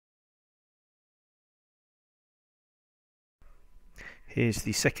Here's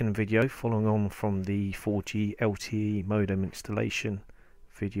the second video following on from the 4G LTE modem installation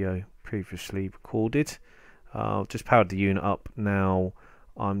video previously recorded. Just powered the unit up. Now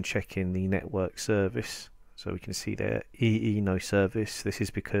I'm checking the network service, so we can see there EE no service. This is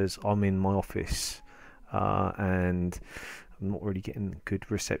because I'm in my office and I'm not really getting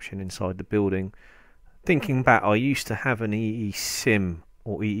good reception inside the building. Thinking back, I used to have an EE SIM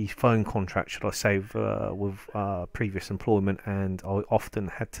or EE phone contract, should I say, with previous employment, and I often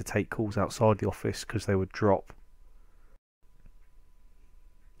had to take calls outside the office because they would drop.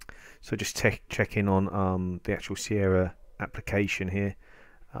 So just checking on the actual Sierra application here.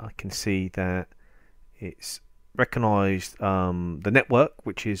 I can see that it's recognised the network,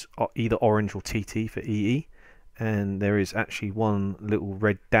 which is either orange or TT for EE, and there is actually one little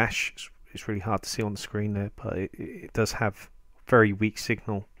red dash. It's really hard to see on the screen there, but it does have very weak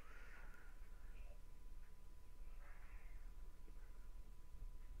signal.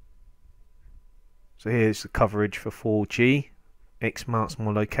 So here's the coverage for 4G. X marks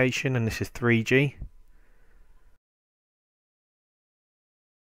my location, and this is 3G.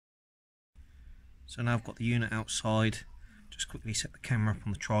 So now I've got the unit outside. Just quickly set the camera up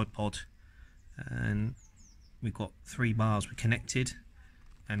on the tripod, and we've got 3 bars we're connected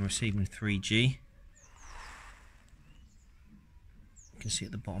and receiving 3G. You can see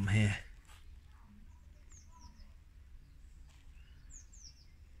at the bottom here.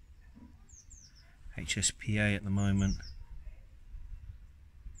 HSPA at the moment.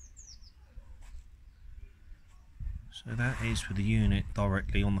 So that is for the unit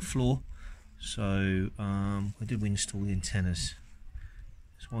directly on the floor. So where did we install the antennas?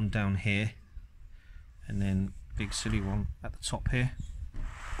 There's one down here, and then big silly one at the top here.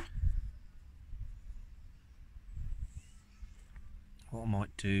 What I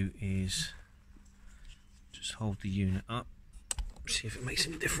might do is just hold the unit up, see if it makes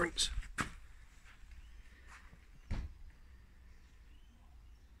any difference.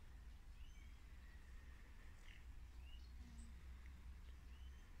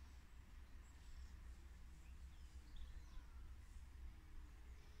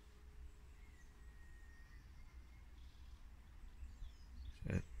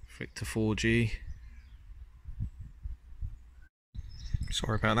 So, flick to 4G.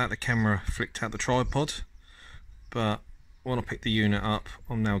 Sorry about that, the camera flicked out the tripod, but when I pick the unit up,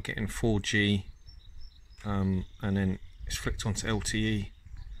 I'm now getting 4G, and then it's flicked onto LTE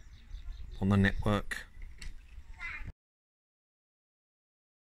on the network.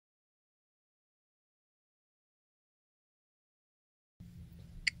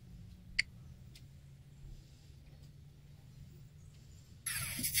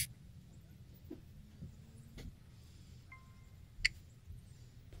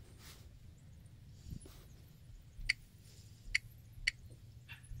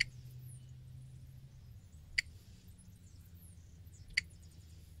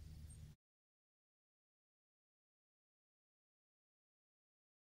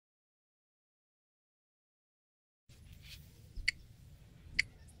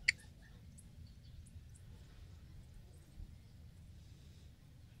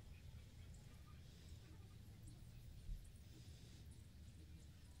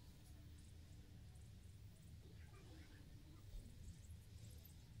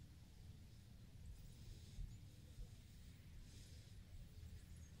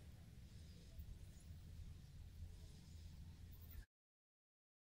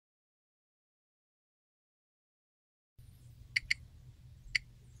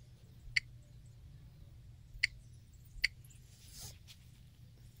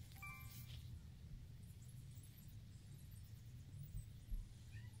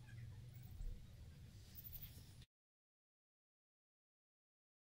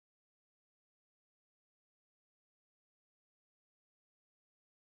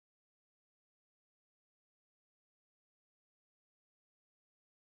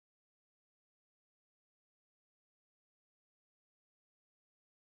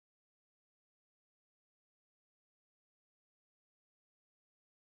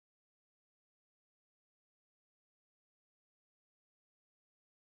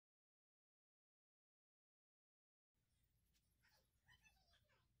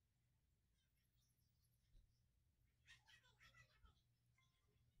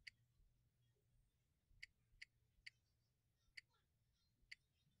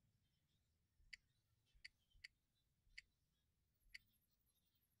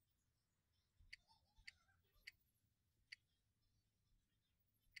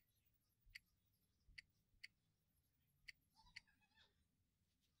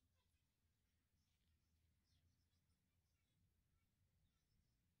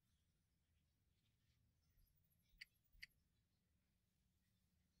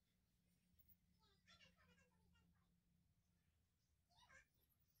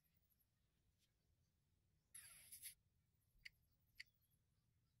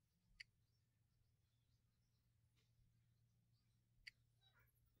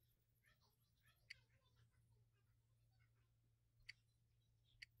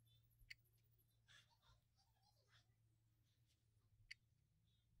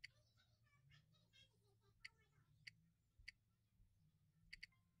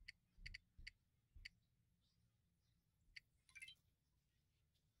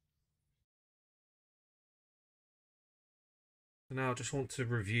 Now I just want to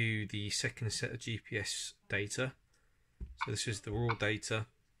review the second set of GPS data. So this is the raw data.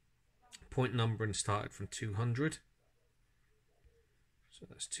 Point numbering started from 200. So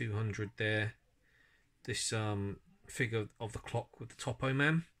that's 200 there. This figure of the clock with the topo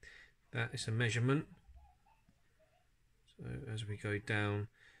man, that is a measurement. So as we go down,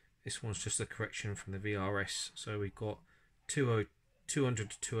 this one's just a correction from the VRS. So we've got 200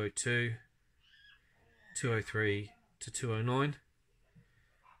 to 202, 203 to 209.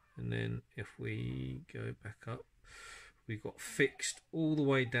 And then if we go back up, we've got fixed all the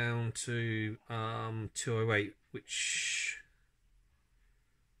way down to 208, which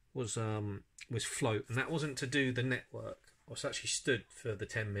was float, and that wasn't to do the network. I was actually stood for the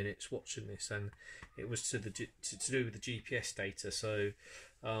 10 minutes watching this, and it was to do with the GPS data. So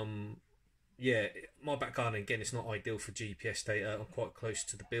yeah, my back garden, again, it's not ideal for GPS data. I'm quite close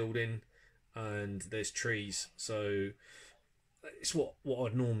to the building and there's trees, so it's what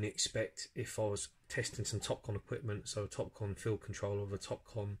I'd normally expect if I was testing some Topcon equipment. So a Topcon field controller with a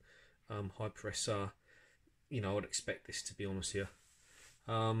Topcon Hyper SR, you know, I'd expect this, to be honest here.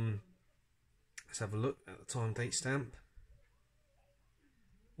 Let's have a look at the time date stamp.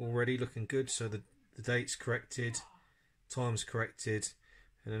 Already looking good. So the date's corrected, time's corrected,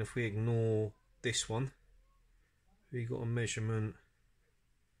 and then if we ignore this one, we got a measurement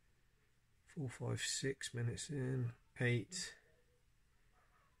 4, 5, 6 minutes in, 8,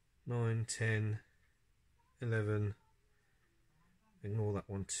 9, 10, 11, ignore that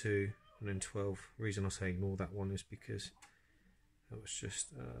one, 2, and then 12. The reason I say ignore that one is because that was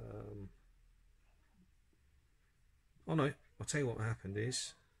just oh no, I'll tell you what happened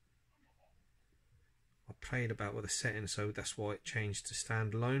is I played about with the settings, so that's why it changed to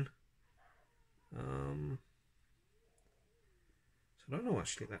standalone. So I don't know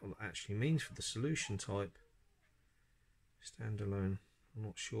actually what that actually means for the solution type. Standalone, I'm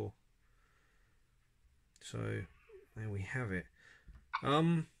not sure. So there we have it.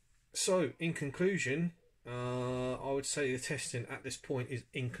 So in conclusion, I would say the testing at this point is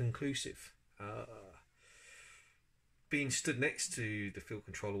inconclusive. Being stood next to the field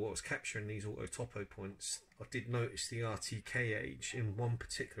controller, what was capturing these auto topo points, I did notice the RTK age in one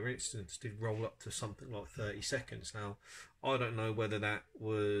particular instance did roll up to something like 30 seconds. Now, I don't know whether that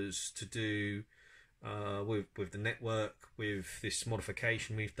was to do with the network, with this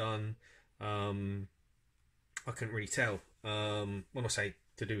modification we've done. I couldn't really tell. When I say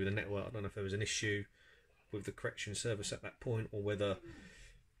to do with the network, I don't know if there was an issue with the correction service at that point, or whether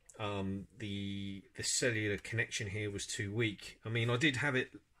the cellular connection here was too weak. I mean, I did have it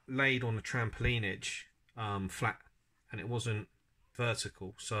laid on the trampoline edge, flat, and it wasn't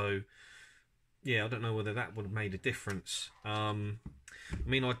vertical. So yeah, I don't know whether that would have made a difference. I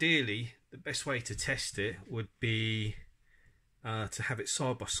mean, ideally, the best way to test it would be to have it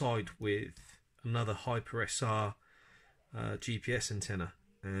side by side with another Hyper SR GPS antenna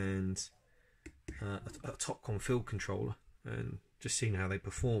and a Topcon field controller, and just seeing how they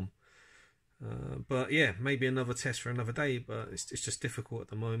perform. But yeah, maybe another test for another day, but it's just difficult at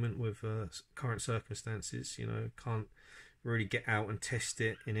the moment with current circumstances. You know, can't really get out and test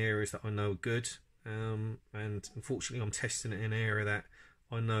it in areas that I know are good, and unfortunately I'm testing it in an area that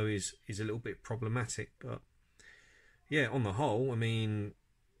I know is a little bit problematic. But yeah, on the whole, I mean,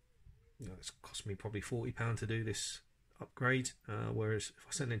 you know, it's cost me probably £40 to do this upgrade, whereas if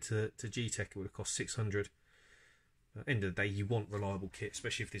I sent it to Getac, it would have cost 600. At the end of the day, you want reliable kit,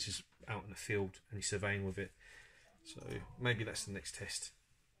 especially if this is out in the field and you're surveying with it. So maybe that's the next test.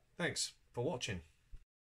 Thanks for watching.